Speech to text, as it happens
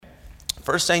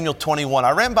1 Samuel 21.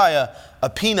 I ran by a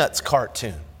Peanuts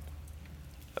cartoon.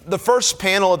 The first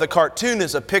panel of the cartoon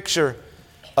is a picture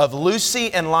of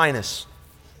Lucy and Linus.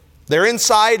 They're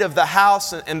inside of the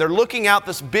house and they're looking out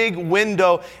this big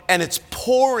window and it's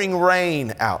pouring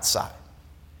rain outside.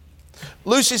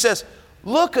 Lucy says,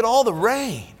 "Look at all the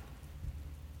rain.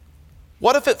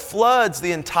 What if it floods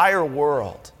the entire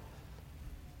world?"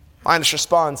 Linus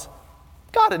responds,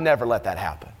 "God had never let that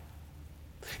happen.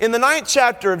 In the 9th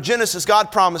chapter of Genesis,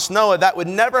 God promised Noah that would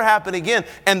never happen again.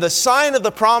 And the sign of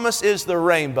the promise is the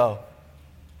rainbow."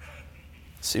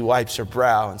 She wipes her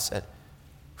brow and said,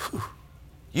 "Whew,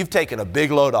 you've taken a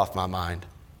big load off my mind."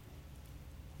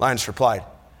 Linus replied,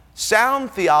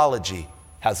 "Sound theology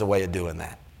has a way of doing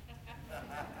that."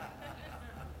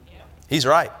 He's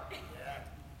right.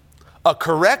 A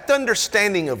correct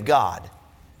understanding of God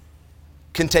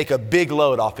can take a big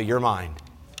load off of your mind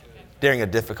during a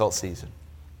difficult season.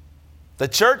 The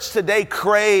church today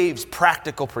craves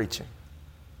practical preaching.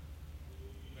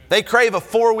 They crave a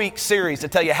 4-week series to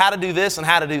tell you how to do this and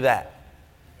how to do that.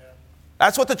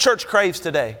 That's what the church craves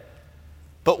today.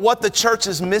 But what the church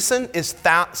is missing is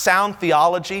sound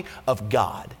theology of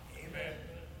God. Amen.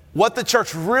 What the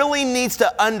church really needs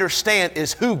to understand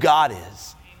is who God is.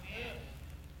 Amen.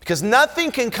 Because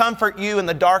nothing can comfort you in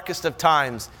the darkest of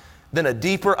times than a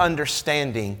deeper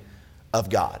understanding of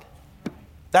God.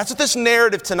 That's what this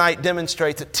narrative tonight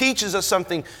demonstrates. It teaches us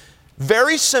something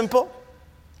very simple,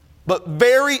 but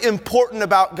very important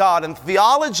about God. And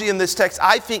theology in this text,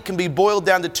 I think, can be boiled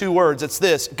down to 2 words. It's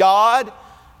this: God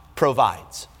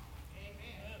provides.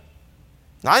 Amen.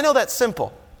 Now, I know that's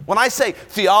simple. When I say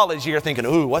theology, you're thinking,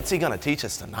 ooh, what's he going to teach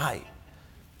us tonight?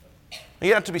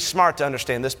 You have to be smart to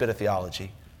understand this bit of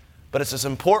theology. But it's as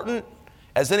important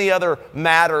as any other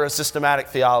matter of systematic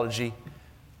theology.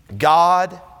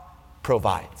 God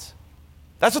provides.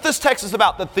 That's what this text is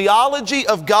about, the theology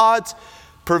of God's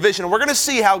provision. And we're going to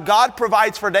see how God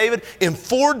provides for David in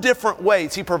 4 different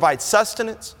ways. He provides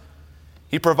sustenance,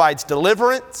 He provides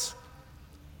deliverance,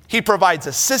 He provides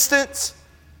assistance,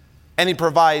 and He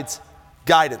provides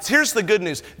guidance. Here's the good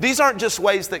news. These aren't just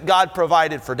ways that God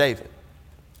provided for David.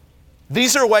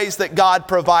 These are ways that God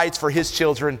provides for His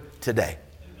children today.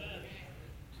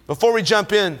 Before we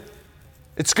jump in,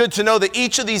 it's good to know that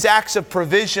each of these acts of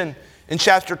provision in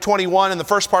chapter 21 and the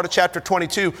first part of chapter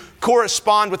 22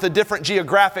 correspond with a different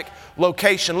geographic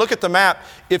location. Look at the map,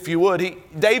 if you would.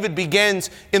 David begins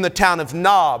in the town of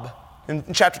Nob.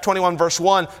 In chapter 21, verse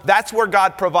 1, that's where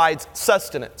God provides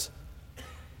sustenance.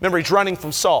 Remember, he's running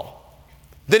from Saul.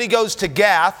 Then he goes to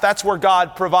Gath. That's where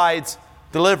God provides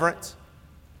deliverance.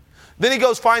 Then he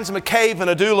goes, finds him a cave in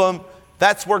Adullam.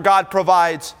 That's where God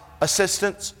provides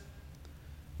assistance.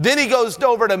 Then he goes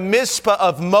over to Mizpah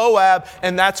of Moab,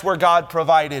 and that's where God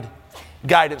provided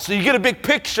guidance. So you get a big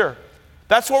picture.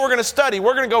 That's what we're going to study.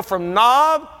 We're going to go from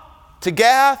Nob to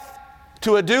Gath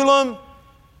to Adullam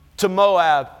to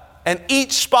Moab. And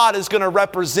each spot is going to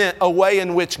represent a way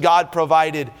in which God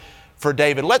provided for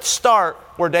David. Let's start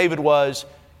where David was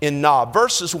in Nob.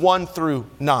 Verses 1 through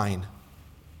 9.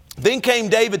 Then came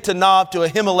David to Nob to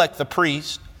Ahimelech the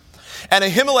priest. And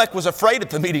Ahimelech was afraid at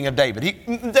the meeting of David.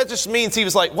 That just means he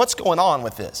was like, what's going on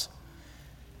with this?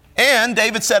 And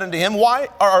David said unto him,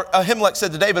 Ahimelech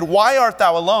said to David, why art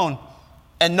thou alone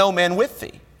and no man with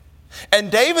thee?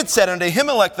 And David said unto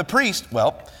Ahimelech the priest,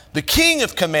 well, the king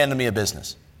hath commanded me a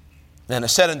business. Then he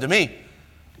said unto me,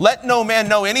 let no man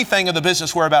know anything of the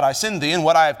business whereabout I send thee and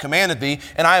what I have commanded thee,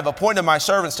 and I have appointed my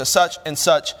servants to such and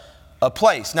such a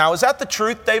place. Now, is that the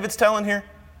truth David's telling here?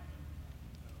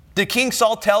 Did King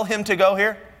Saul tell him to go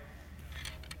here?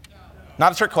 No.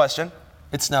 Not a trick question.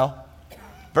 It's no.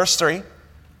 Verse 3.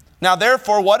 Now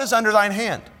therefore, what is under thine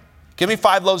hand? Give me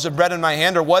 5 loaves of bread in my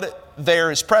hand, or what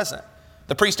there is present.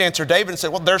 The priest answered David and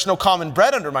said, well, there's no common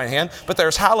bread under my hand, but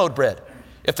there's hallowed bread.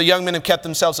 If the young men have kept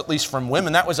themselves at least from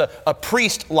women, that was a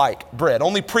priest-like bread.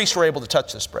 Only priests were able to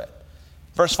touch this bread.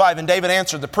 Verse 5, and David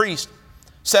answered the priest,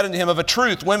 said unto him, of a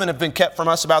truth, women have been kept from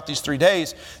us about these 3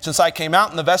 days, since I came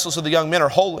out, and the vessels of the young men are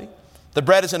holy. The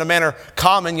bread is in a manner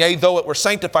common, yea, though it were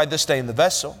sanctified this day in the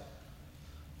vessel.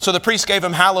 So the priest gave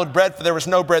him hallowed bread, for there was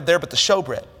no bread there but the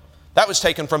showbread. That was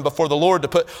taken from before the Lord to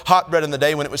put hot bread in the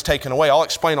day when it was taken away. I'll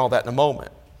explain all that in a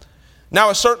moment. Now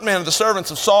a certain man of the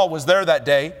servants of Saul was there that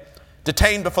day,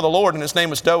 detained before the Lord, and his name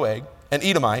was Doeg, an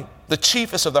Edomite, the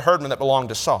chiefest of the herdmen that belonged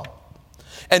to Saul.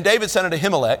 And David said unto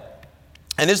Ahimelech,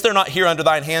 and is there not here under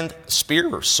thine hand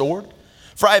spear or sword?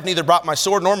 For I have neither brought my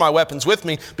sword nor my weapons with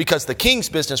me, because the king's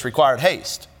business required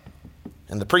haste.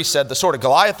 And the priest said, the sword of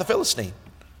Goliath the Philistine,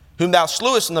 whom thou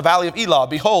slewest in the valley of Elah,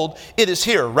 behold, it is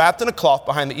here, wrapped in a cloth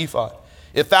behind the ephod.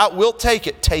 If thou wilt take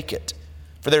it, take it.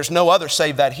 For there's no other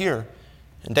save that here.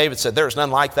 And David said, there is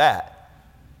none like that.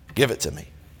 Give it to me.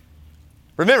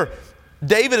 Remember,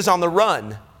 David is on the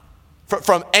run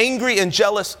from angry and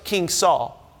jealous King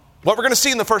Saul. What we're going to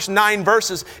see in the first 9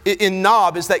 verses in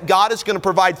Nob is that God is going to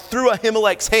provide through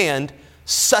Ahimelech's hand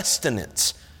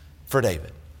sustenance for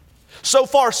David. So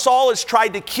far, Saul has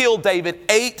tried to kill David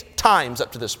 8 times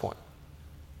up to this point.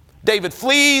 David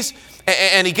flees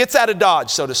and he gets out of dodge,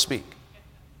 so to speak.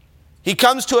 He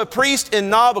comes to a priest in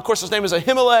Nob. Of course, his name is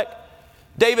Ahimelech.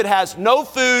 David has no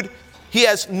food. He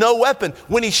has no weapon.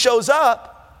 When he shows up,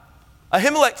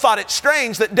 Ahimelech thought it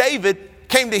strange that David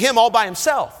came to him all by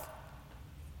himself.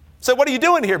 So what are you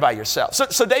doing here by yourself?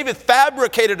 So David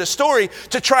fabricated a story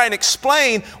to try and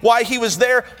explain why he was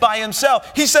there by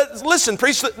himself. He said, listen,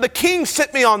 priest, the king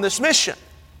sent me on this mission.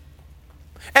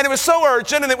 And it was so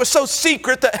urgent and it was so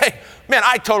secret that, hey, man,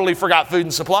 I totally forgot food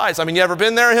and supplies. I mean, you ever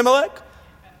been there, Ahimelech?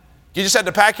 You just had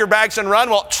to pack your bags and run?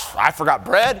 Well, I forgot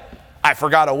bread. I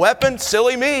forgot a weapon.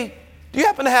 Silly me. Do you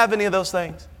happen to have any of those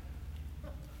things?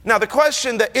 Now, the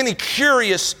question that any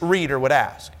curious reader would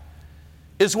ask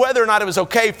is whether or not it was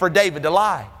okay for David to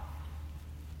lie.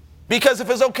 Because if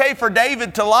it's okay for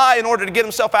David to lie in order to get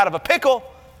himself out of a pickle,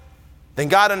 then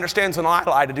God understands when I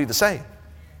lie to do the same.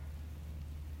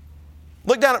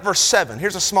 Look down at verse 7.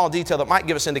 Here's a small detail that might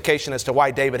give us indication as to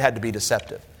why David had to be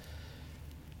deceptive.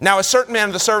 Now a certain man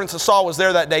of the servants of Saul was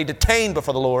there that day, detained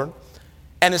before the Lord,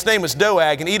 and his name was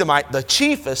Doeg, an Edomite, the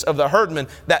chiefest of the herdmen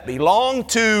that belonged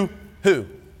to who?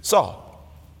 Saul.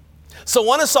 So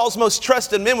one of Saul's most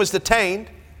trusted men was detained,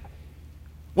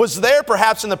 was there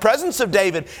perhaps in the presence of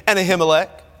David and Ahimelech.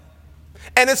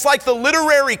 And it's like the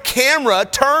literary camera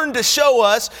turned to show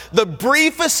us the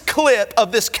briefest clip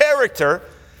of this character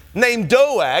named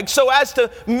Doeg, so as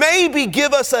to maybe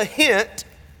give us a hint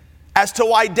as to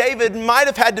why David might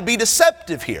have had to be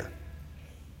deceptive here.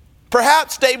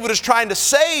 Perhaps David was trying to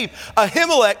save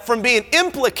Ahimelech from being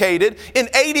implicated in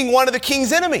aiding one of the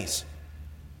king's enemies.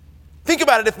 Think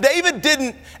about it. If David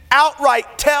didn't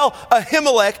outright tell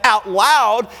Ahimelech out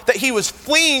loud that he was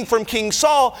fleeing from King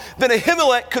Saul, then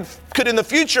Ahimelech could in the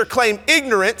future claim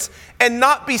ignorance and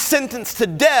not be sentenced to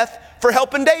death for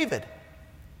helping David.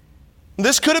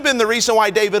 This could have been the reason why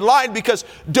David lied, because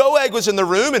Doeg was in the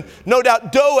room, and no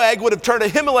doubt Doeg would have turned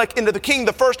Ahimelech into the king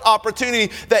the first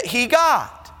opportunity that he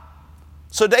got.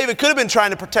 So David could have been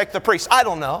trying to protect the priest. I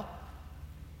don't know.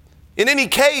 In any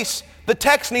case, the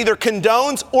text neither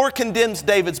condones or condemns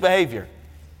David's behavior.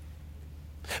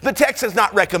 The text is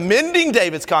not recommending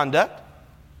David's conduct.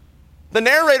 The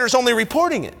narrator is only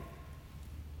reporting it.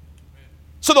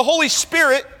 So the Holy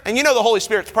Spirit, and you know the Holy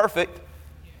Spirit's perfect,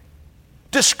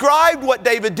 described what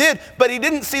David did, but he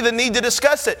didn't see the need to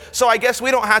discuss it. So I guess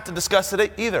we don't have to discuss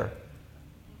it either.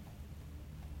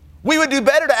 We would do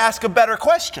better to ask a better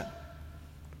question.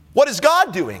 What is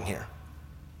God doing here?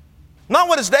 Not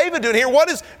what is David doing here. What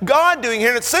is God doing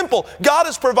here? And it's simple. God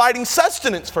is providing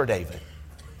sustenance for David.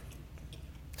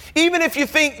 Even if you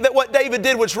think that what David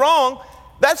did was wrong,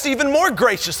 that's even more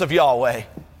gracious of Yahweh.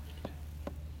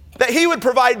 That he would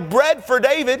provide bread for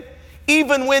David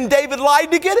even when David lied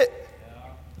to get it.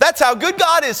 That's how good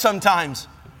God is sometimes.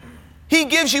 He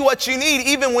gives you what you need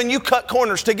even when you cut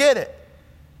corners to get it.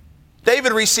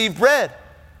 David received bread.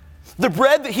 The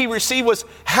bread that he received was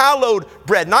hallowed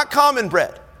bread, not common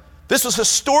bread. This was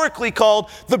historically called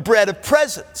the bread of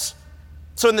presence.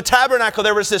 So in the tabernacle,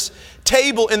 there was this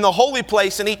table in the holy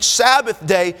place, and each Sabbath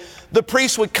day, the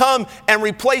priest would come and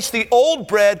replace the old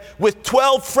bread with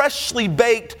 12 freshly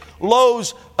baked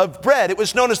loaves of bread. It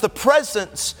was known as the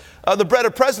presence, the bread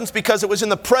of presence, because it was in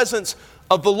the presence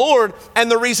of the Lord. And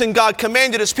the reason God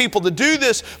commanded his people to do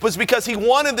this was because he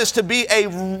wanted this to be a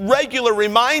regular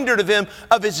reminder to them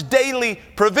of his daily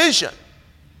provision.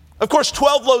 Of course,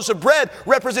 12 loaves of bread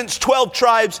represents 12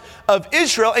 tribes of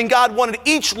Israel, and God wanted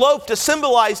each loaf to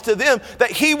symbolize to them that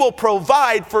he will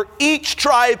provide for each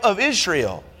tribe of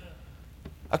Israel.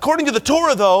 According to the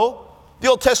Torah, though, the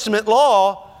Old Testament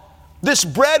law, this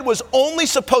bread was only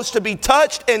supposed to be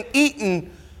touched and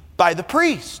eaten by the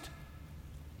priest.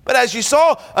 But as you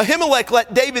saw, Ahimelech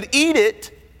let David eat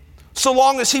it so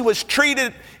long as he was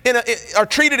treated in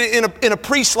a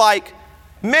priest-like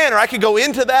manner. I could go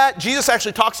into that. Jesus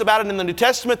actually talks about it in the New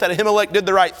Testament that Ahimelech did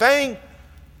the right thing.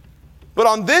 But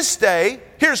on this day,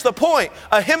 here's the point.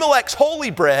 Ahimelech's holy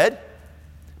bread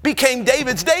became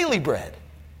David's daily bread.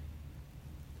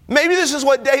 Maybe this is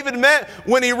what David meant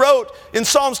when he wrote in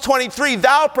Psalms 23,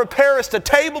 "Thou preparest a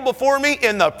table before me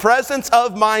in the presence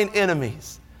of mine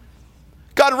enemies."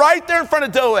 God, right there in front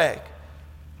of Doeg,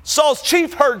 Saul's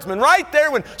chief herdsman, right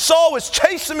there when Saul was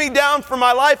chasing me down for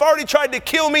my life, already tried to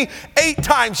kill me 8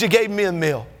 times, you gave me a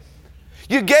meal.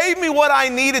 You gave me what I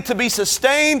needed to be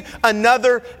sustained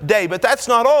another day. But that's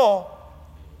not all.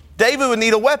 David would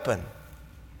need a weapon.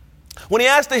 When he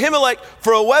asked Ahimelech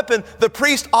for a weapon, the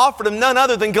priest offered him none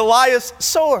other than Goliath's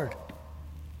sword.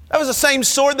 That was the same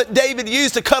sword that David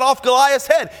used to cut off Goliath's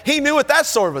head. He knew what that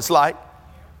sword was like.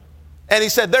 And he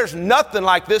said, there's nothing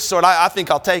like this sword. I think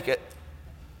I'll take it.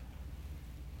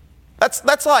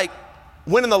 That's like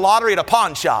winning the lottery at a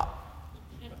pawn shop.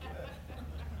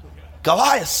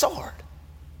 Goliath's sword.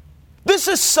 This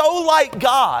is so like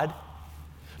God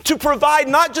to provide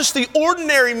not just the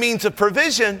ordinary means of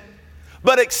provision,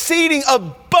 but exceeding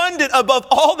abundant above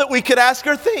all that we could ask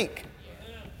or think.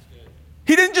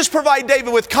 He didn't just provide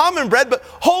David with common bread, but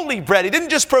holy bread. He didn't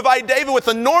just provide David with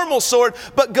a normal sword,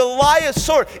 but Goliath's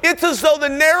sword. It's as though the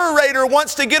narrator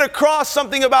wants to get across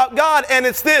something about God, and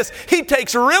it's this: He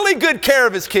takes really good care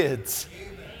of His kids.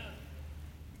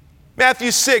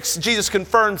 Matthew 6, Jesus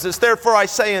confirms this. Therefore I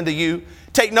say unto you,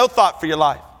 take no thought for your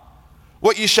life,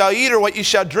 what you shall eat or what you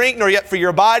shall drink, nor yet for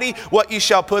your body what you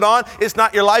shall put on. Is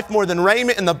not your life more than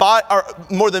raiment, and the body, or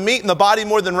more than meat, and the body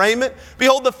more than raiment?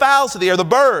 Behold the fowls of the air, the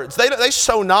birds. They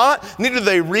sow not, neither do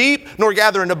they reap, nor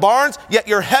gather into barns. Yet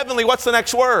your heavenly, what's the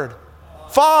next word?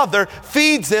 Father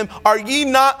feeds them. Are ye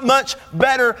not much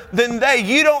better than they?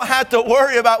 You don't have to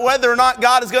worry about whether or not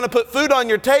God is going to put food on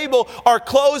your table or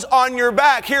clothes on your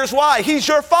back. Here's why. He's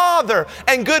your Father,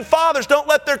 and good fathers don't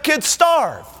let their kids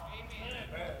starve.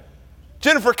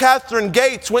 Jennifer Catherine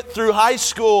Gates went through high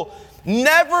school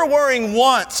never worrying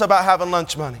once about having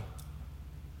lunch money,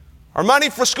 or money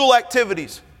for school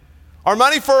activities, or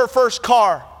money for her first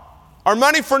car, or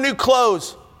money for new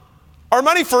clothes, or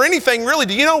money for anything really.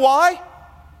 Do you know why?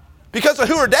 Because of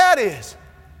who her dad is,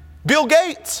 Bill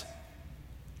Gates.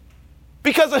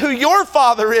 Because of who your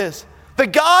Father is, the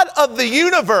God of the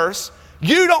universe.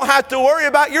 You don't have to worry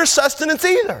about your sustenance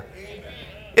either.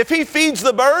 If He feeds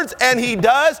the birds, and He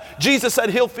does, Jesus said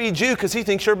He'll feed you because He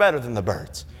thinks you're better than the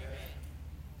birds.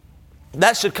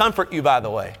 That should comfort you, by the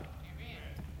way,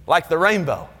 like the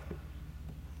rainbow.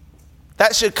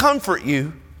 That should comfort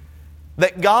you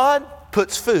that God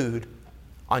puts food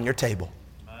on your table.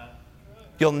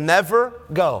 You'll never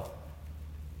go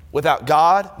without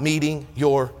God meeting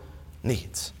your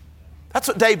needs. That's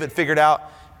what David figured out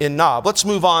in Nob. Let's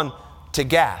move on to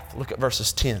Gath. Look at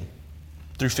verses 10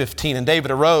 through 15. And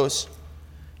David arose,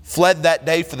 fled that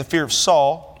day for the fear of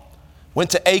Saul,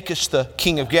 went to Achish the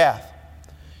king of Gath.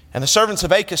 And the servants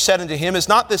of Achish said unto him, is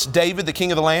not this David the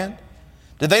king of the land?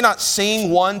 Did they not sing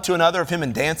one to another of him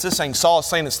in dances, saying, Saul has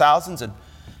slain his thousands, and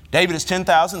David his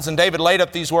 10,000s? And David laid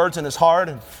up these words in his heart,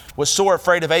 and was sore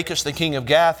afraid of Achish the king of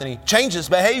Gath, and he changed his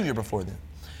behavior before them.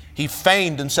 He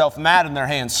feigned himself mad in their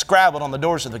hands, scrabbled on the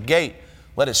doors of the gate,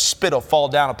 let his spittle fall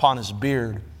down upon his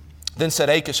beard. Then said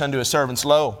Achish unto his servants,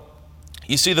 Lo,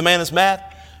 you see the man is mad?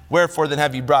 Wherefore then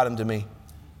have you brought him to me?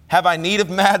 Have I need of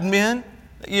mad men?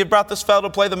 That you have brought this fellow to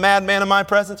play the madman in my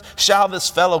presence? Shall this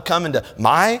fellow come into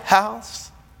my house?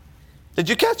 Did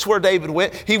you catch where David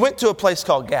went? He went to a place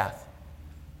called Gath.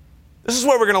 This is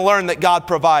where we're going to learn that God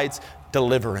provides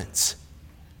deliverance.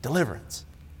 Deliverance.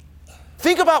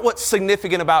 Think about what's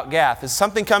significant about Gath. Is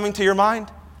something coming to your mind?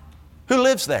 Who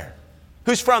lives there?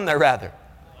 Who's from there, rather?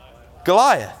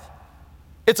 Goliath.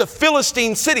 It's a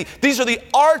Philistine city. These are the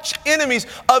arch enemies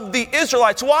of the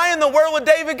Israelites. Why in the world would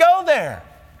David go there?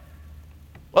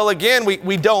 Well, again,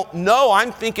 we don't know.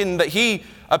 I'm thinking that he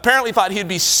apparently thought he'd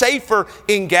be safer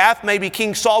in Gath. Maybe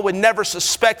King Saul would never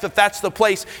suspect that that's the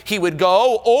place he would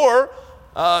go. Or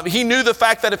he knew the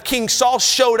fact that if King Saul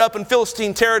showed up in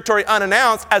Philistine territory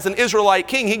unannounced as an Israelite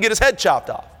king, he'd get his head chopped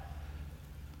off.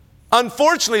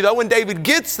 Unfortunately, though, when David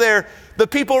gets there, the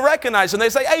people recognize him. They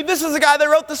say, hey, this is the guy that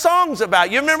wrote the songs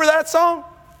about. You remember that song?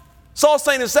 Saul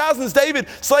slain his thousands, David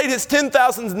slayed his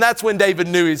 10,000s, and that's when David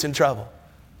knew he's in trouble.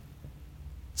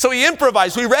 So he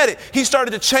improvised. We read it. He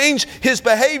started to change his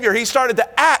behavior. He started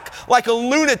to act like a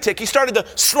lunatic. He started to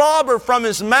slobber from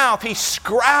his mouth. He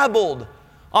scrabbled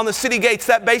on the city gates.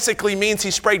 That basically means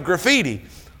he sprayed graffiti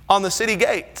on the city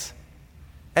gates.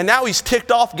 And now he's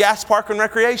ticked off Gas Park and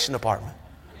Recreation Department.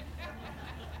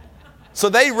 So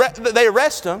they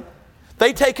arrest him.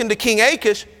 They take him to King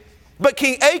Achish. But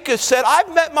King Achish said,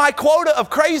 I've met my quota of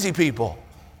crazy people.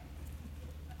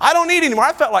 I don't need any more.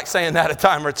 I felt like saying that a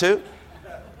time or two.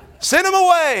 Send him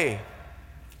away.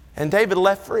 And David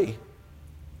left free.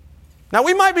 Now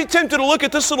we might be tempted to look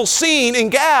at this little scene in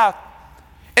Gath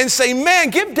and say, man,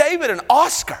 give David an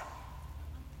Oscar.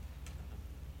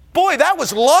 Boy, that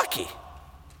was lucky.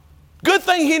 Good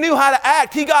thing he knew how to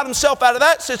act. He got himself out of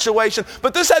that situation.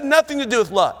 But this had nothing to do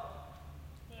with luck.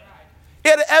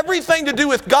 It had everything to do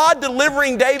with God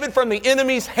delivering David from the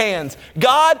enemy's hands.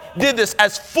 God did this.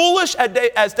 As foolish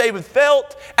as David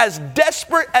felt, as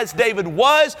desperate as David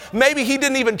was, maybe he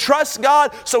didn't even trust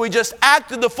God, so he just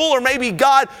acted the fool, or maybe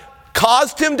God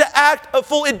caused him to act a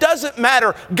fool. It doesn't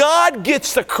matter. God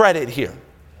gets the credit here.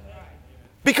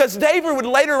 Because David would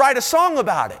later write a song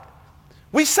about it.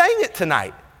 We sang it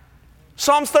tonight.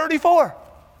 Psalms 34.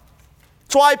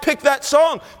 That's why I picked that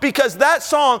song, because that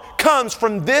song comes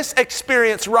from this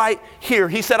experience right here.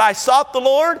 He said, I sought the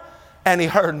Lord and he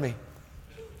heard me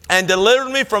and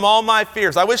delivered me from all my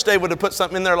fears. I wish they would have put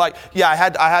something in there like, yeah, I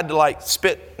had to like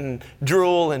spit and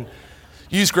drool and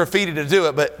use graffiti to do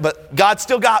it, but God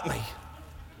still got me.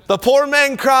 The poor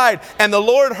man cried, and the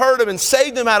Lord heard him and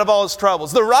saved him out of all his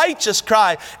troubles. The righteous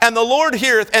cry, and the Lord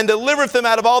heareth and delivereth them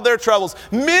out of all their troubles.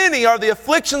 Many are the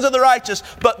afflictions of the righteous,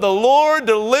 but the Lord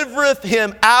delivereth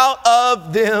him out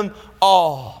of them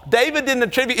all. David didn't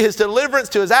attribute his deliverance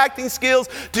to his acting skills,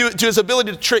 to his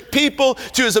ability to trick people,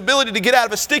 to his ability to get out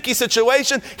of a sticky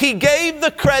situation. He gave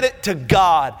the credit to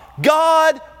God.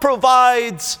 God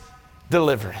provides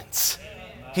deliverance.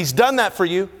 He's done that for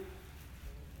you.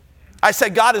 I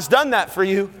said God has done that for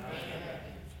you.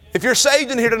 If you're saved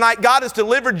in here tonight, God has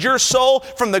delivered your soul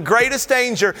from the greatest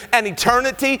danger and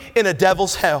eternity in a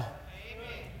devil's hell.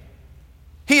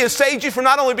 He has saved you from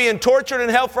not only being tortured in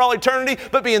hell for all eternity,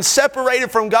 but being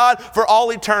separated from God for all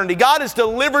eternity. God has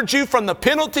delivered you from the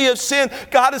penalty of sin.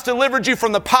 God has delivered you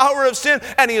from the power of sin,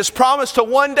 and He has promised to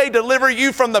one day deliver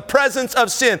you from the presence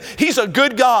of sin. He's a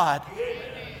good God.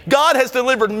 God has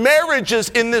delivered marriages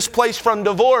in this place from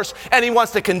divorce, and He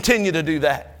wants to continue to do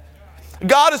that.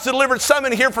 God has delivered some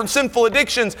in here from sinful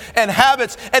addictions and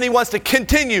habits, and He wants to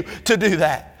continue to do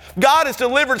that. God has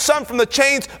delivered some from the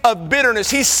chains of bitterness.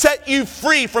 He set you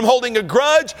free from holding a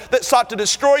grudge that sought to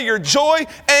destroy your joy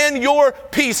and your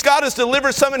peace. God has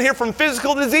delivered some in here from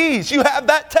physical disease. You have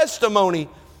that testimony.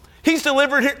 He's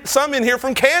delivered some in here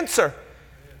from cancer.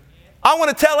 I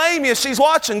want to tell Amy, if she's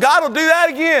watching, God will do that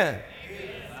again.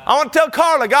 I want to tell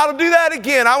Carla, God will do that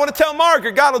again. I want to tell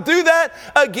Margaret, God will do that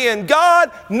again.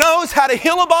 God knows how to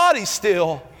heal a body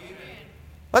still.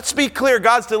 Let's be clear,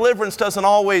 God's deliverance doesn't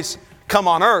always come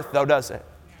on earth, though, does it?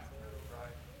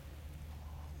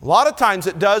 A lot of times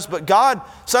it does, but God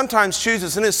sometimes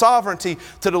chooses in His sovereignty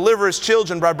to deliver His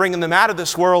children by bringing them out of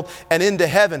this world and into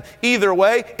heaven. Either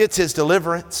way, it's His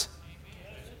deliverance.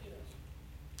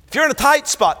 If you're in a tight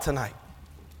spot tonight,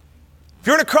 if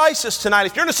you're in a crisis tonight,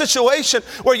 if you're in a situation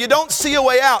where you don't see a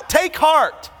way out, take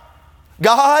heart.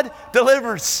 God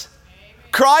delivers.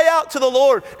 Cry out to the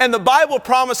Lord, and the Bible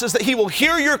promises that He will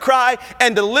hear your cry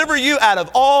and deliver you out of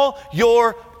all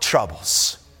your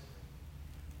troubles.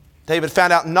 David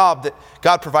found out in Nob that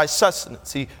God provides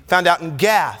sustenance. He found out in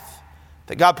Gath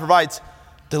that God provides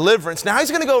deliverance. Now he's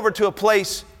going to go over to a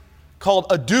place called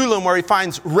Adullam, where he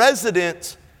finds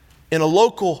residence in a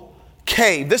local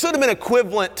cave. This would have been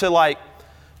equivalent to like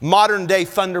modern day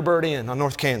Thunderbird Inn on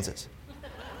North Kansas.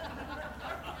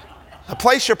 A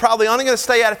place you're probably only going to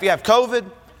stay at if you have COVID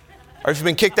or if you've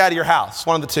been kicked out of your house,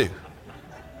 one of the two.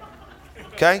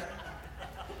 Okay?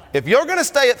 If you're going to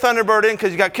stay at Thunderbird Inn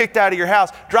because you got kicked out of your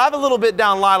house, drive a little bit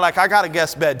down Lilac. I got a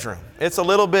guest bedroom. It's a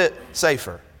little bit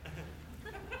safer.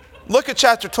 Look at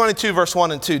chapter 22, verse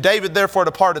 1 and 2. David therefore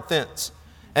departed thence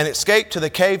and escaped to the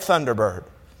cave Thunderbird,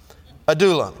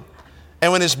 Adullam.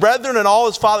 And when his brethren and all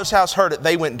his father's house heard it,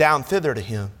 they went down thither to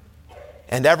him.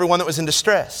 And everyone that was in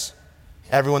distress,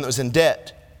 everyone that was in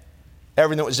debt,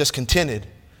 everyone that was discontented,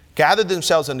 gathered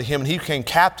themselves unto him, and he became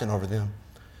captain over them.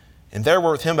 And there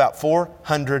were with him about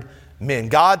 400 men.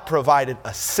 God provided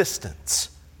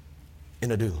assistance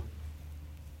in Adullam.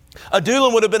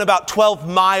 Adullam would have been about 12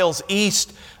 miles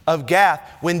east of Gath.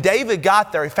 When David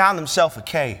got there, he found himself a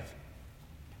cave.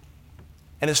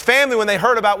 And his family, when they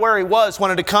heard about where he was,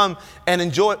 wanted to come and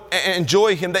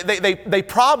enjoy him. They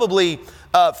probably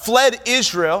fled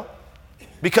Israel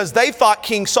because they thought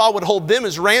King Saul would hold them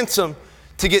as ransom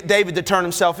to get David to turn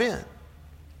himself in.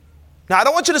 Now, I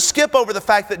don't want you to skip over the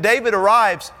fact that David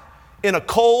arrives in a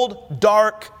cold,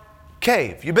 dark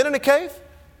cave. You been in a cave?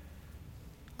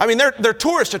 I mean, they're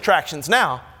tourist attractions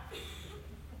now.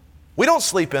 We don't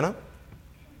sleep in them.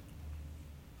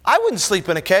 I wouldn't sleep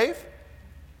in a cave.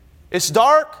 It's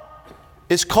dark,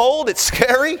 it's cold, it's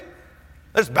scary.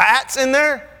 There's bats in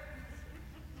there.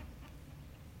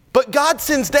 But God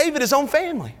sends David his own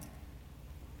family.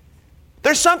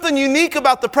 There's something unique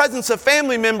about the presence of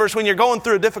family members when you're going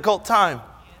through a difficult time.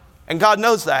 And God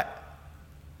knows that.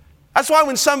 That's why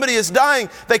when somebody is dying,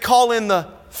 they call in the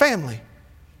family.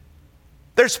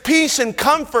 There's peace and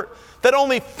comfort that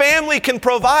only family can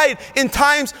provide in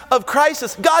times of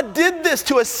crisis. God did this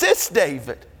to assist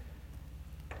David.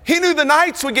 He knew the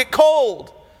nights would get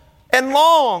cold and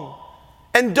long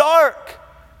and dark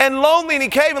and lonely in a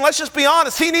cave. And let's just be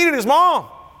honest, he needed his mom.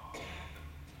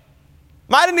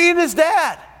 Might have needed his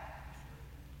dad.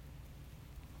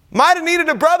 Might have needed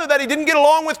a brother that he didn't get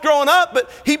along with growing up, but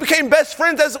he became best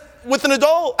friends as an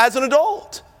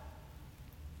adult.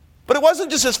 But it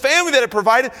wasn't just his family that had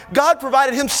provided. God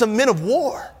provided him some men of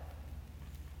war.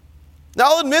 Now,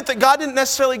 I'll admit that God didn't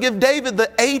necessarily give David the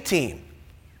A team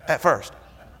at first.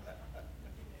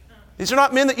 These are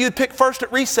not men that you'd pick first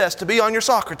at recess to be on your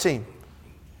soccer team.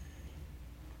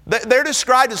 They're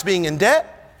described as being in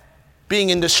debt, being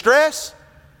in distress,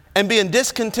 and being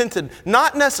discontented.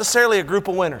 Not necessarily a group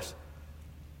of winners.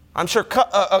 I'm sure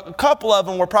a couple of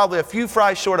them were probably a few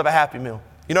fries short of a Happy Meal.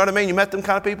 You know what I mean? You met them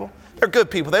kind of people? They're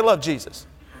good people. They love Jesus.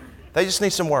 They just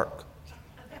need some work.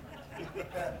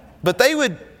 But they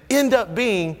would end up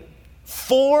being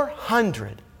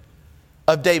 400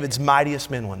 of David's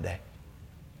mightiest men one day.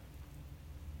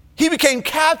 He became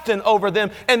captain over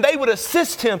them, and they would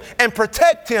assist him and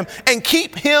protect him and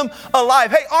keep him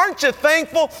alive. Hey, aren't you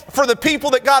thankful for the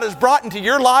people that God has brought into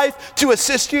your life to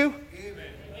assist you?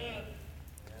 Amen.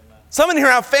 Some in here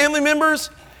have family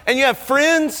members and you have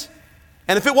friends,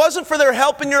 and if it wasn't for their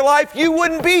help in your life, you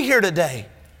wouldn't be here today.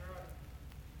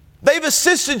 They've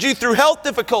assisted you through health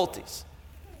difficulties.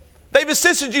 They've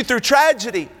assisted you through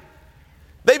tragedy.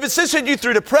 They've assisted you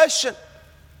through depression.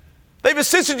 They've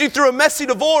assisted you through a messy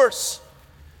divorce.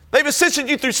 They've assisted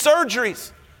you through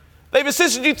surgeries. They've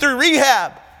assisted you through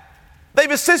rehab. They've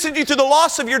assisted you through the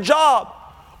loss of your job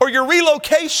or your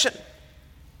relocation.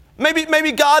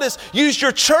 Maybe God has used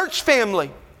your church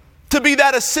family to be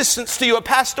that assistance to you, a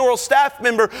pastoral staff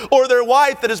member or their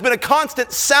wife that has been a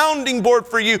constant sounding board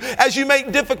for you as you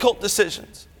make difficult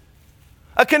decisions.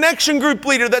 A connection group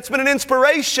leader that's been an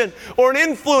inspiration or an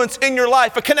influence in your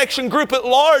life. A connection group at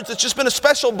large that's just been a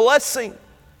special blessing.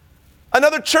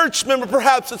 Another church member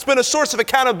perhaps that's been a source of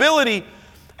accountability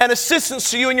and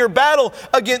assistance to you in your battle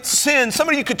against sin.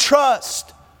 Somebody you could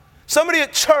trust. Somebody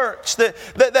at church that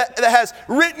has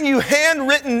written you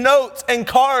handwritten notes and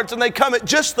cards, and they come at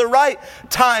just the right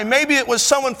time. Maybe it was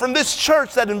someone from this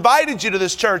church that invited you to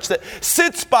this church, that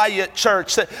sits by you at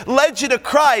church, that led you to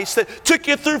Christ, that took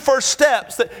you through first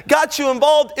steps, that got you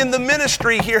involved in the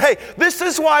ministry here. Hey, this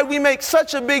is why we make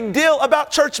such a big deal about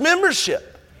church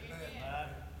membership.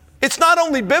 It's not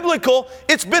only biblical,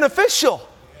 it's beneficial.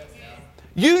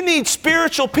 You need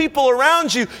spiritual people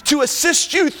around you to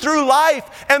assist you through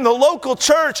life, and the local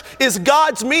church is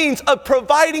God's means of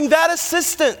providing that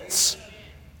assistance.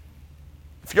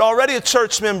 If you're already a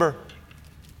church member,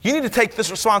 you need to take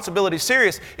this responsibility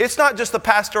serious. It's not just the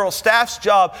pastoral staff's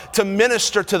job to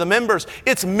minister to the members.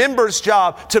 It's members'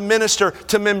 job to minister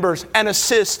to members and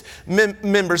assist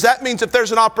members. That means if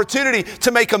there's an opportunity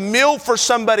to make a meal for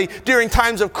somebody during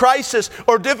times of crisis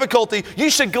or difficulty, you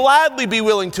should gladly be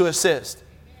willing to assist.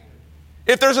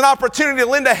 If there's an opportunity to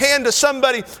lend a hand to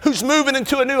somebody who's moving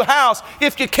into a new house,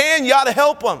 if you can, you ought to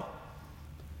help them.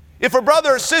 If a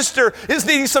brother or sister is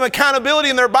needing some accountability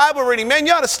in their Bible reading, man,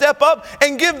 you ought to step up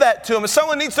and give that to them. If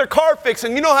someone needs their car fixed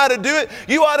and you know how to do it,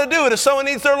 you ought to do it. If someone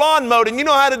needs their lawn mowed and you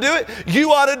know how to do it,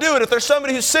 you ought to do it. If there's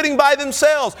somebody who's sitting by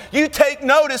themselves, you take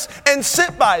notice and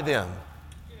sit by them.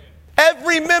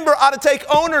 Every member ought to take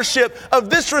ownership of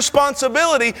this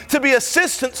responsibility to be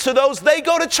assistants to those they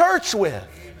go to church with.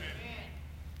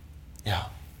 Yeah.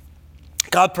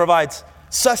 God provides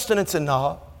sustenance in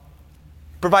Noah,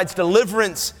 provides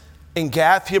deliverance in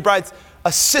Gath. He provides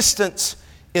assistance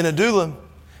in Adullam.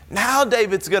 Now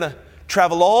David's going to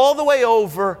travel all the way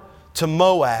over to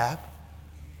Moab,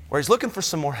 where he's looking for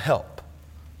some more help.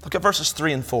 Look at verses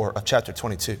 3 and 4 of chapter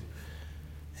 22.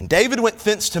 And David went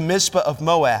thence to Mizpah of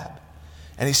Moab,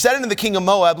 and he said unto the king of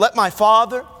Moab, Let my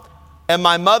father and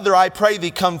my mother, I pray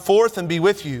thee, come forth and be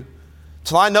with you,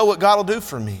 till I know what God will do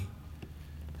for me.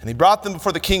 And he brought them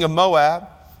before the king of Moab,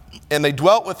 and they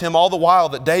dwelt with him all the while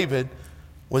that David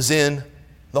was in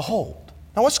the hold.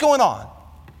 Now what's going on?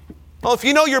 Well, if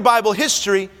you know your Bible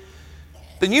history,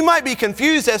 then you might be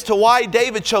confused as to why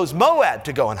David chose Moab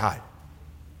to go and hide,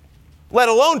 let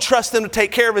alone trust them to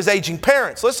take care of his aging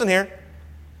parents. Listen here.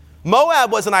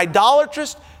 Moab was an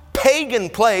idolatrous, pagan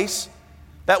place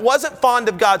that wasn't fond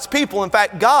of God's people. In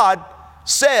fact, God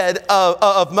said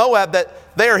of Moab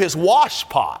that they are his wash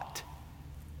pot.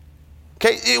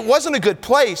 Okay, it wasn't a good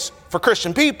place for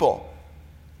Christian people.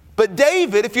 But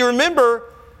David, if you remember,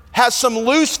 has some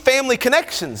loose family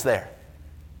connections there.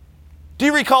 Do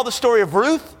you recall the story of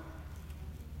Ruth?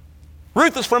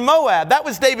 Ruth is from Moab. That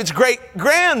was David's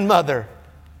great-grandmother.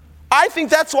 I think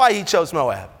that's why he chose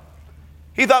Moab.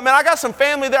 He thought, man, I got some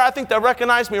family there. I think they'll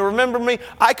recognize me, remember me.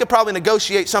 I could probably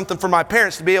negotiate something for my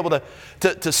parents to be able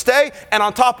to stay. And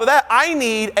on top of that, I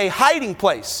need a hiding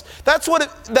place. That's what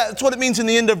it means in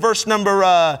the end of verse number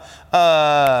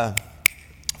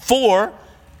 4.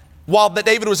 While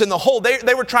David was in the hole,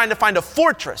 they were trying to find a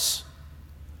fortress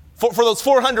for those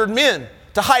 400 men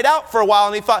to hide out for a while.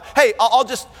 And he thought, hey, I'll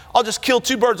just kill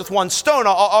two birds with one stone.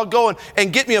 I'll go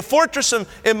and get me a fortress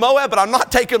in Moab, but I'm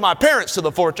not taking my parents to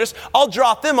the fortress. I'll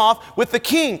drop them off with the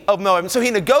king of Moab. And so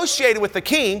he negotiated with the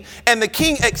king, and the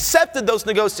king accepted those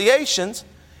negotiations,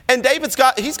 and he's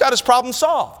got his problem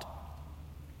solved.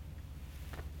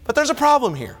 But there's a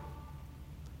problem here.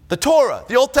 The Torah,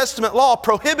 the Old Testament law,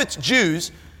 prohibits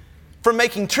Jews from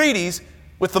making treaties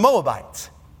with the Moabites.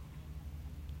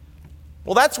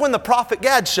 Well, that's when the prophet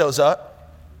Gad shows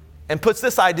up and puts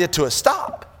this idea to a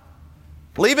stop.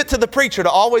 Leave it to the preacher to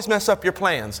always mess up your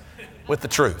plans with the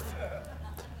truth.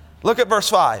 Look at verse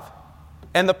 5.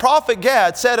 And the prophet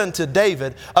Gad said unto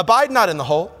David, abide not in the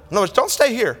hole. In other words, don't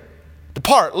stay here.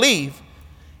 Depart, leave,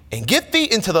 and get thee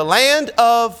into the land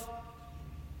of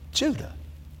Judah.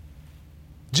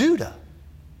 Judah.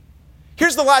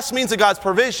 Here's the last means of God's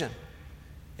provision.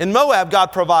 In Moab,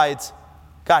 God provides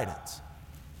guidance.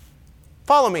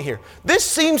 Follow me here. This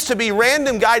seems to be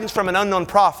random guidance from an unknown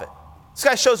prophet. This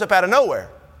guy shows up out of nowhere.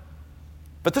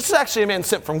 But this is actually a man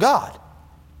sent from God.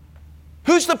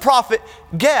 Who's the prophet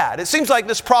Gad? It seems like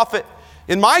this prophet,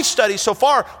 in my study so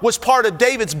far, was part of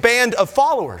David's band of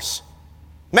followers.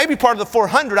 Maybe part of the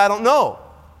 400, I don't know.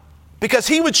 Because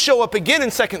he would show up again in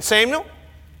 2 Samuel.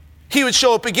 He would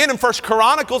show up again in 1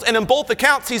 Chronicles, and in both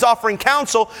accounts, he's offering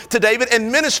counsel to David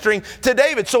and ministering to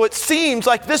David. So it seems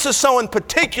like this is someone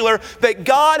particular that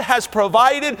God has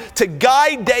provided to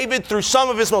guide David through some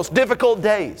of his most difficult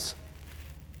days.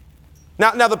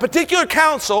 Now the particular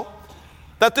counsel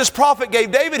that this prophet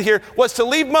gave David here was to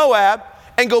leave Moab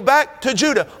and go back to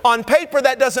Judah. On paper,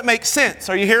 that doesn't make sense.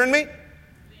 Are you hearing me?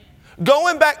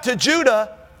 Going back to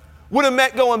Judah would have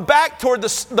meant going back toward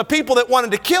the people that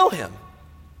wanted to kill him.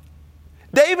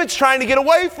 David's trying to get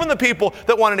away from the people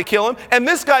that wanted to kill him. And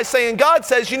this guy's saying, God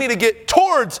says you need to get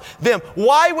towards them.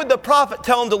 Why would the prophet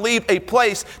tell him to leave a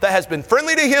place that has been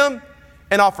friendly to him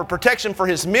and offer protection for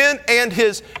his men and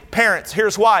his parents?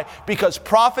 Here's why. Because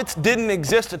prophets didn't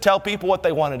exist to tell people what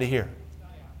they wanted to hear.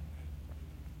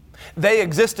 They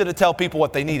existed to tell people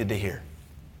what they needed to hear.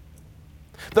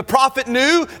 The prophet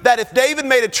knew that if David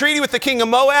made a treaty with the king of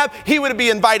Moab, he would be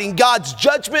inviting God's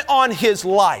judgment on his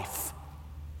life.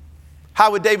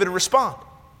 How would David respond?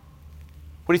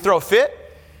 Would he throw a fit?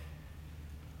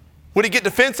 Would he get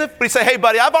defensive? Would he say, hey,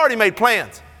 buddy, I've already made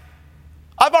plans.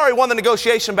 I've already won the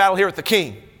negotiation battle here with the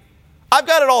king. I've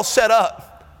got it all set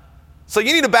up. So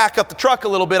you need to back up the truck a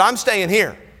little bit. I'm staying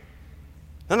here.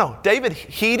 No. David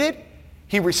heeded,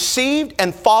 he received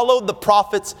and followed the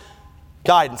prophet's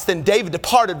guidance. Then David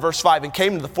departed, verse 5, and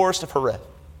came to the forest of Horeb.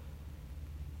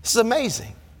 This is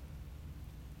amazing.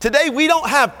 Today we don't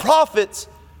have prophets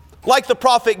like the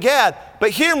prophet Gad.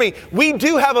 But hear me, we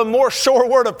do have a more sure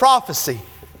word of prophecy.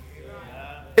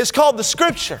 It's called the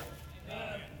Scripture.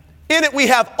 In it we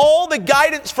have all the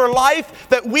guidance for life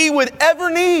that we would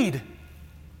ever need.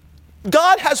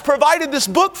 God has provided this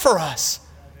book for us.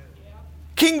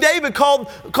 King David called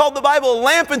the Bible a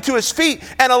lamp unto his feet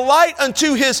and a light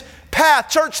unto his path.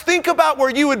 Church, think about where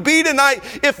you would be tonight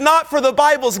if not for the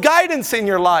Bible's guidance in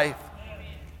your life.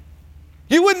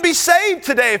 You wouldn't be saved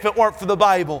today if it weren't for the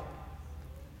Bible.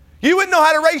 You wouldn't know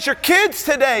how to raise your kids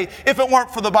today if it weren't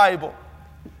for the Bible.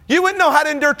 You wouldn't know how to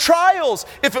endure trials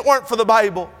if it weren't for the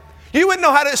Bible. You wouldn't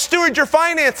know how to steward your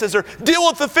finances or deal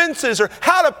with offenses or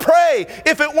how to pray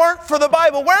if it weren't for the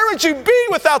Bible. Where would you be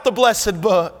without the blessed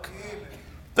book?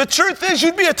 The truth is,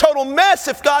 you'd be a total mess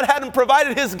if God hadn't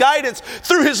provided His guidance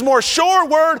through His more sure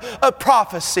word of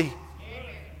prophecy.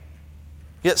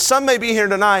 Yet some may be here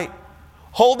tonight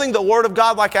holding the Word of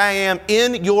God like I am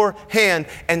in your hand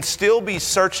and still be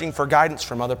searching for guidance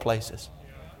from other places.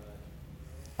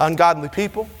 Ungodly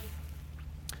people,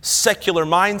 secular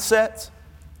mindsets,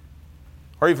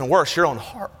 or even worse, your own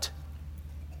heart.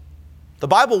 The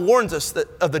Bible warns us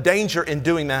of the danger in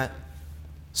doing that.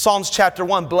 Psalms chapter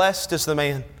 1, blessed is the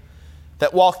man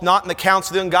that walketh not in the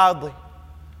counsel of the ungodly,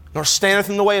 nor standeth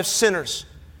in the way of sinners,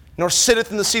 nor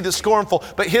sitteth in the seat of the scornful,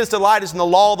 but his delight is in the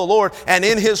law of the Lord, and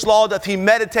in his law doth he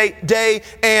meditate day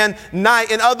and night.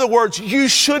 In other words, you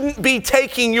shouldn't be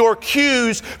taking your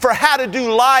cues for how to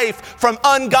do life from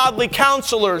ungodly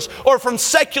counselors or from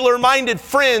secular-minded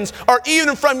friends or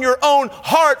even from your own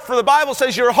heart. For the Bible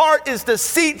says your heart is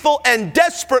deceitful and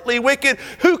desperately wicked.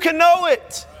 Who can know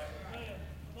it?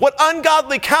 What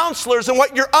ungodly counselors and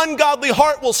what your ungodly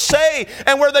heart will say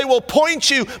and where they will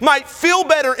point you might feel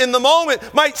better in the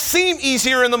moment, might seem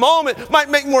easier in the moment, might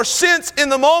make more sense in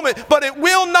the moment, but it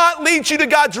will not lead you to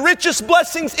God's richest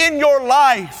blessings in your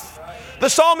life. The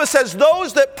psalmist says,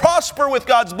 those that prosper with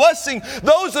God's blessing,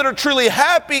 those that are truly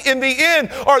happy in the end,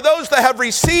 are those that have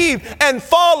received and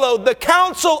followed the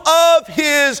counsel of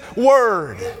His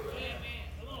Word.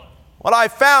 What I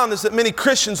found is that many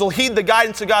Christians will heed the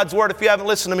guidance of God's Word. If you haven't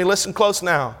listened to me, listen close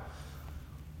now.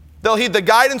 They'll heed the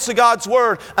guidance of God's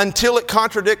Word until it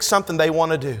contradicts something they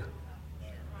want to do.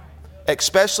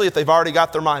 Especially if they've already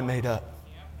got their mind made up.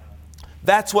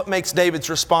 That's what makes David's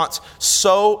response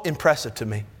so impressive to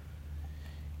me.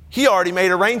 He already made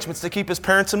arrangements to keep his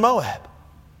parents in Moab.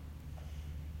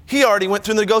 He already went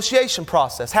through the negotiation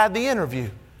process, had the interview,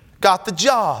 got the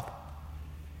job.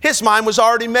 His mind was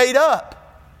already made up.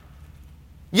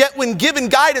 Yet when given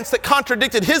guidance that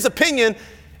contradicted his opinion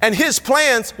and his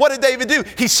plans, what did David do?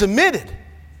 He submitted.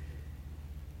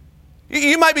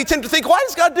 You might be tempted to think, why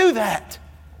does God do that?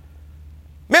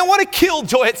 Man, what a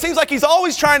killjoy. It seems like He's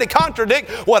always trying to contradict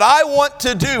what I want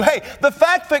to do. Hey, the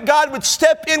fact that God would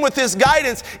step in with His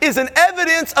guidance is an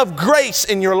evidence of grace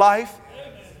in your life.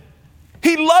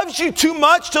 He loves you too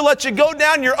much to let you go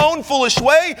down your own foolish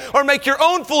way or make your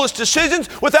own foolish decisions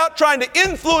without trying to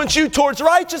influence you towards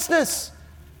righteousness.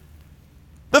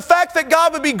 The fact that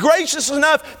God would be gracious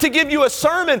enough to give you a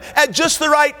sermon at just the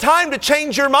right time to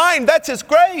change your mind, that's His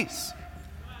grace.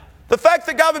 The fact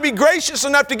that God would be gracious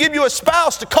enough to give you a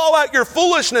spouse to call out your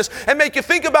foolishness and make you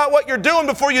think about what you're doing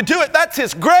before you do it, that's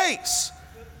His grace.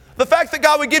 The fact that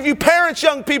God would give you parents,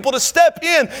 young people, to step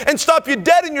in and stop you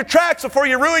dead in your tracks before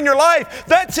you ruin your life,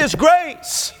 that's His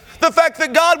grace. The fact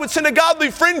that God would send a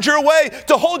godly friend your way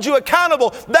to hold you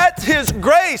accountable, that's His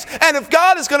grace. And if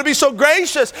God is going to be so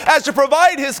gracious as to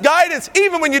provide His guidance,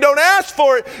 even when you don't ask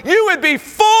for it, you would be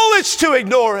foolish to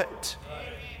ignore it.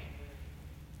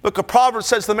 Book of Proverbs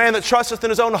says the man that trusteth in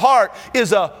his own heart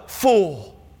is a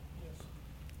fool.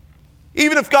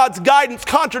 Even if God's guidance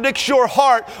contradicts your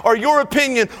heart or your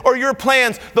opinion or your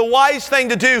plans, the wise thing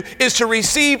to do is to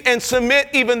receive and submit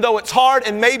even though it's hard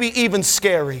and maybe even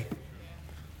scary.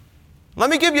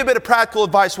 Let me give you a bit of practical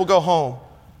advice. We'll go home.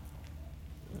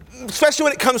 Especially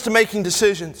when it comes to making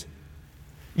decisions.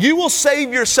 You will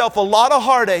save yourself a lot of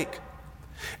heartache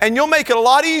and you'll make it a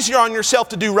lot easier on yourself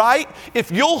to do right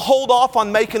if you'll hold off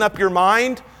on making up your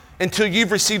mind until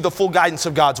you've received the full guidance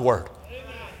of God's Word.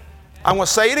 I'm going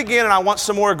to say it again and I want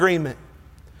some more agreement.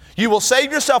 You will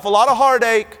save yourself a lot of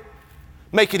heartache,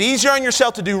 make it easier on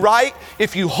yourself to do right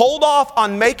if you hold off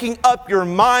on making up your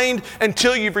mind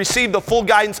until you've received the full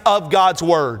guidance of God's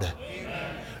Word.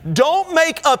 Amen. Don't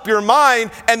make up your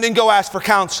mind and then go ask for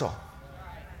counsel.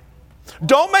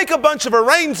 Don't make a bunch of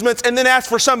arrangements and then ask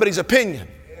for somebody's opinion.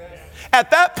 At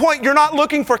that point, you're not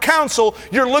looking for counsel,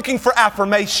 you're looking for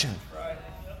affirmation.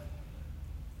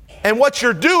 And what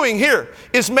you're doing here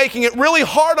is making it really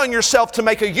hard on yourself to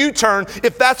make a U-turn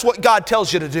if that's what God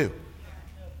tells you to do.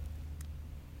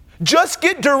 Just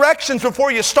get directions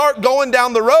before you start going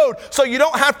down the road so you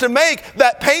don't have to make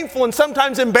that painful and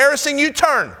sometimes embarrassing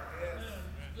U-turn.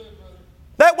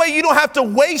 That way you don't have to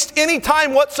waste any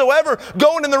time whatsoever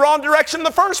going in the wrong direction in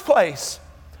the first place.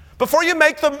 Before you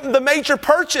make the major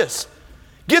purchase,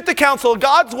 get the counsel of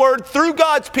God's Word through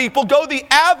God's people. Go the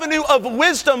avenue of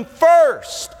wisdom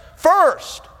first.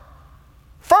 First,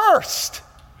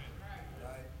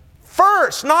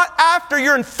 not after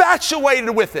you're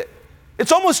infatuated with it.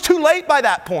 It's almost too late by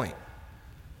that point.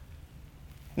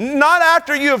 Not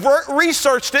after you have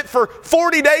researched it for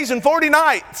 40 days and 40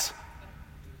 nights.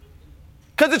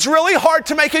 Because it's really hard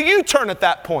to make a U-turn at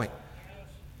that point.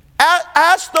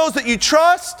 Ask those that you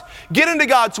trust, get into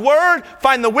God's Word,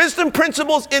 find the wisdom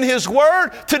principles in His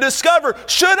Word to discover,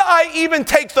 should I even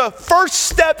take the first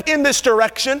step in this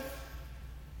direction?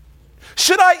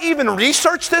 Should I even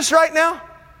research this right now?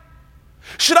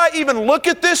 Should I even look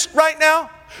at this right now?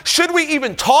 Should we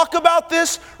even talk about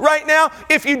this right now?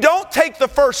 If you don't take the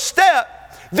first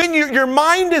step, then your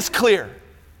mind is clear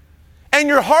and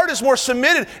your heart is more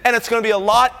submitted, and it's going to be a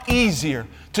lot easier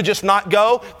to just not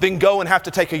go than go and have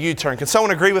to take a U-turn. Can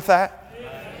someone agree with that?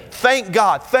 Amen. Thank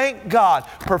God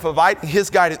for providing His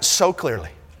guidance so clearly.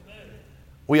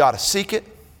 We ought to seek it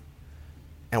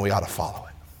and we ought to follow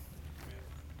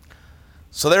it.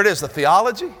 So there it is, the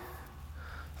theology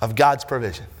of God's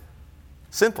provision.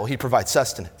 Simple. He provides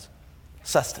sustenance.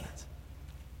 Sustenance.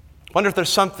 Wonder if there's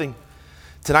something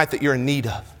tonight that you're in need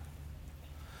of.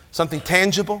 Something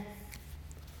tangible.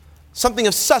 Something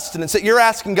of sustenance that you're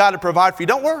asking God to provide for you.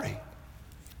 Don't worry.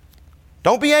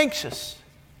 Don't be anxious.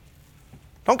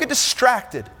 Don't get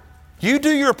distracted. You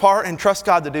do your part and trust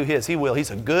God to do His. He will.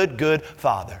 He's a good, good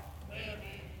Father.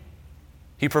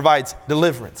 He provides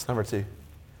deliverance, number 2.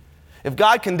 If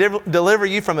God can deliver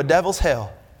you from a devil's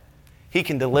hell, He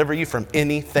can deliver you from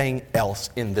anything else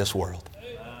in this world.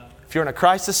 If you're in a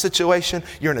crisis situation,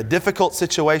 you're in a difficult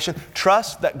situation,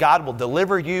 trust that God will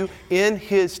deliver you in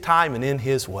His time and in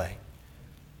His way.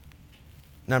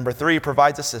 Number 3, He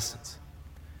provides assistance.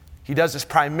 He does this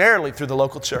primarily through the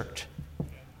local church.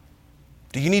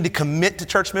 Do you need to commit to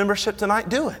church membership tonight?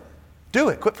 Do it. Do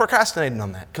it. Quit procrastinating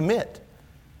on that. Commit.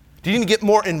 Do you need to get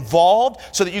more involved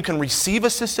so that you can receive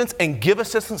assistance and give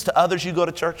assistance to others you go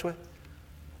to church with?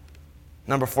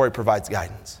 Number 4, He provides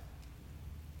guidance.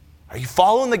 Are you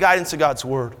following the guidance of God's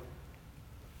Word?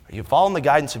 Are you following the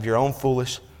guidance of your own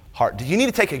foolish heart? Do you need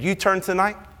to take a U-turn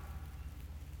tonight?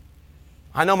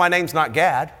 I know my name's not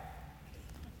Gad,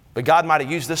 but God might have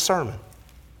used this sermon.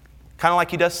 Kind of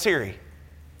like He does Siri.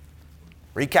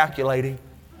 Recalculating.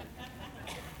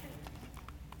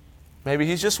 Maybe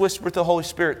He's just whispered the Holy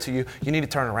Spirit to you, you need to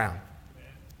turn around.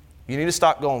 You need to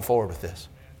stop going forward with this.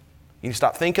 You need to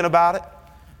stop thinking about it.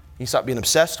 You need to stop being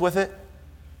obsessed with it.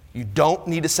 You don't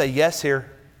need to say yes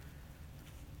here.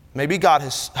 Maybe God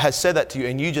has said that to you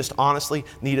and you just honestly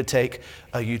need to take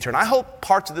a U-turn. I hope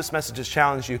parts of this message has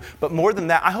challenged you, but more than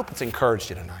that, I hope it's encouraged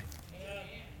you tonight.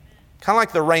 Kind of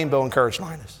like the rainbow encouraged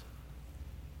Linus.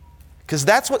 Because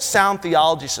that's what sound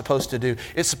theology is supposed to do.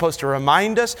 It's supposed to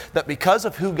remind us that because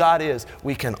of who God is,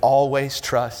 we can always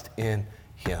trust in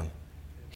Him.